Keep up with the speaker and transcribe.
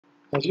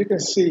As you can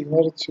see, in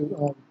order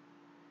to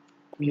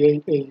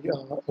create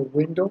a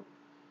window,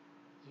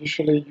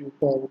 usually you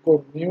will go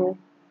to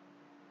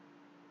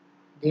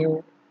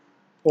new,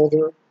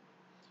 folder,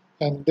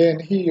 and then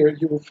here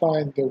you will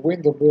find the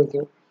window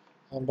builder,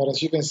 but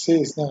as you can see,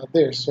 it's not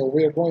there, so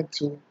we are going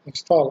to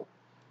install it.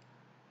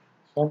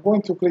 So I'm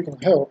going to click on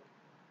help,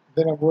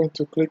 then I'm going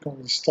to click on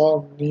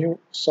install new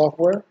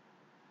software,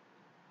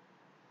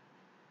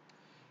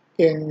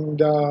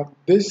 and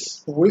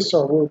this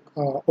wizard will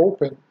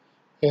open,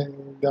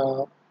 and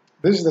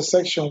this is the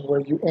section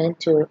where you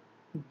enter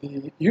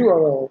the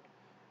URL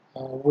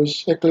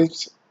which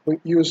Eclipse will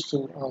use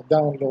to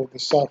download the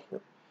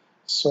software.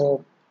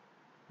 So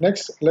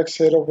next, let's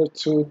head over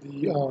to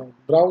the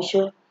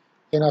browser,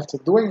 and after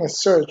doing a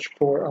search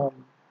for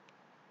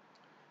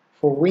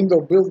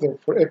WindowBuilder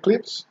for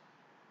Eclipse,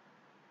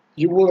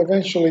 you will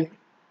eventually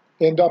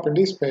end up in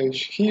this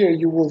page. Here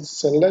you will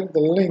select the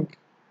link,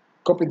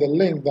 copy the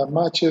link that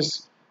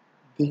matches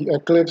the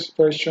Eclipse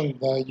version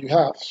that you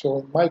have. So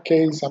in my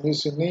case, I'm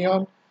using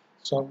Neon,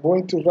 so I'm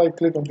going to right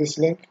click on this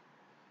link.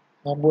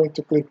 I'm going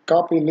to click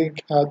copy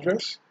link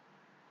address.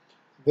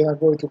 Then I'm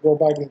going to go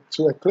back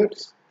into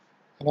Eclipse,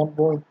 and I'm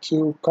going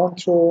to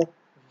Control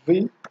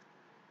V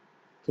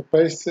to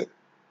paste it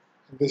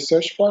in the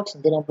search box,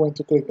 and then I'm going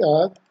to click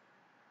add.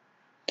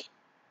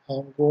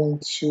 I'm going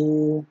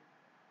to,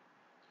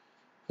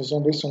 for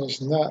some reason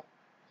it's not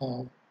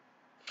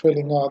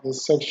filling out the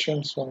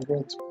section, so I'm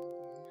going to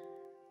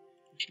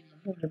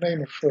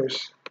name it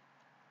first.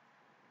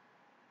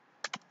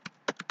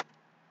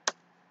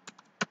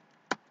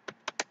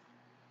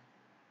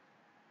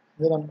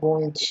 Then I'm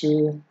going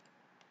to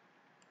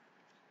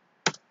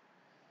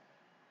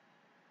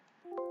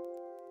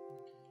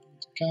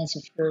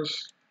cancel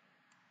first.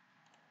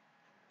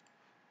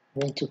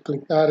 I'm going to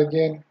click add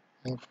again,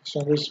 and for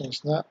some reason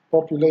it's not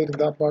populating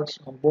that box.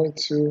 I'm going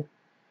to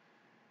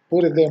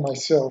put it there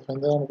myself,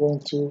 and then I'm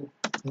going to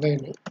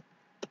name it.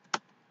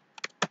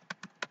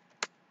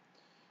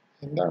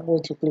 And then I'm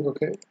going to click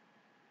OK.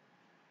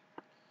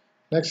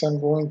 Next,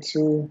 I'm going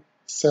to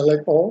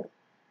select all.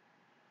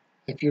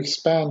 If you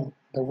expand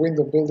the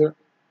window builder,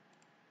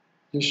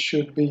 you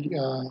should have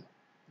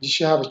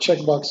a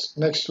checkbox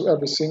next to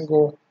every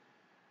single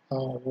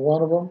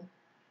one of them.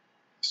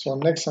 So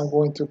next, I'm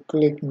going to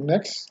click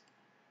next,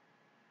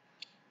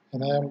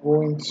 and I am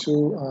going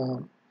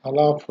to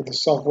allow for the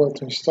software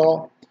to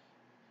install.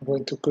 I'm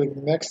going to click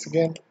next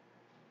again.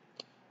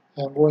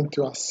 I'm going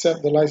to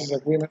accept the license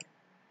agreement,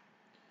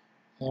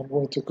 and I'm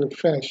going to click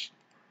finish.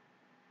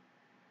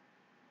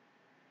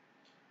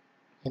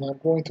 And I'm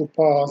going to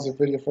pause the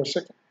video for a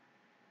second.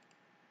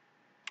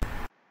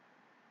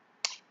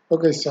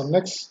 Okay, so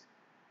next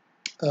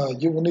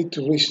you will need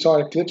to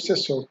restart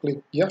Eclipse, so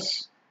click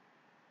yes.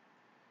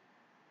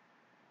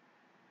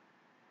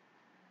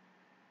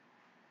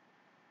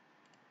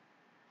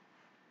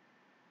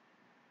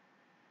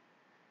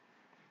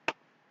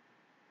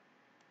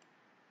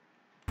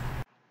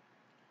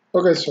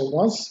 Okay, so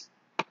once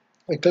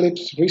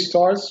Eclipse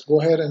restarts, go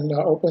ahead and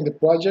open the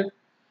project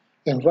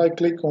and right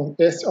click on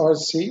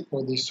SRC,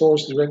 or the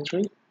source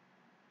directory,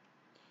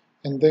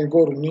 and then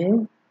go to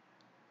new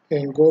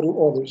and go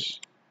to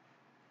others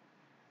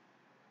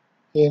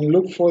and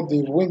look for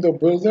the window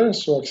builder.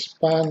 So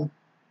expand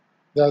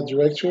that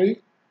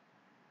directory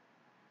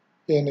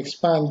and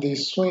expand the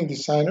swing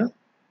designer,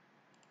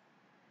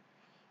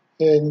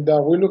 and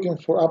we're looking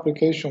for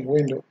application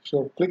window,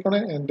 so click on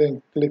it and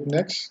then click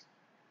next.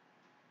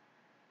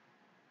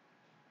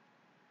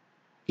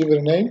 Give it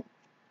a name.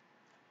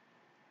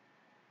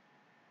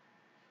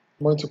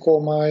 I'm going to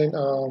call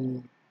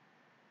mine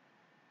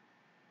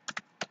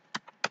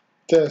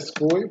test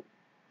GUI,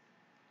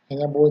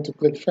 and I'm going to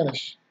click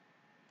finish.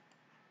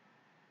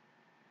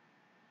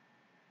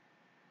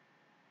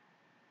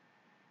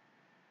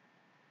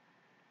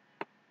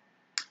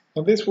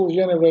 And this will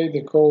generate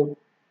the code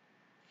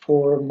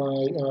for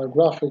my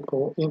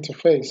graphical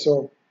interface.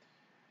 So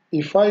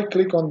if I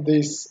click on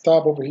this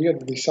tab over here,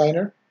 the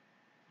designer,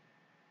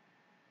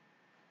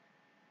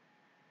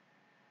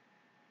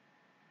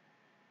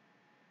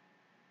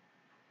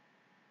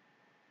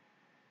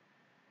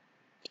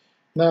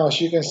 now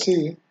as you can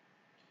see,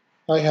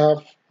 I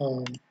have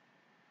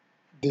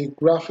the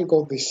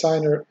graphical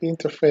designer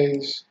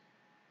interface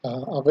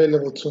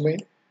available to me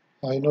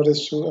in order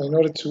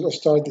to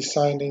start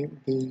designing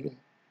the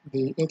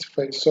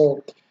interface.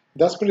 So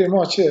that's pretty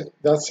much it.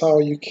 That's how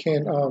you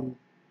can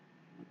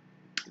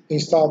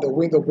install the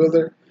window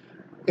builder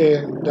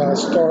and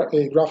start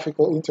a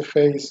graphical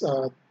interface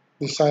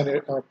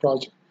designer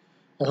project.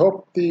 I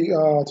hope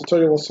the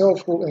tutorial was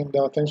helpful, and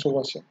thanks for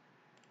watching.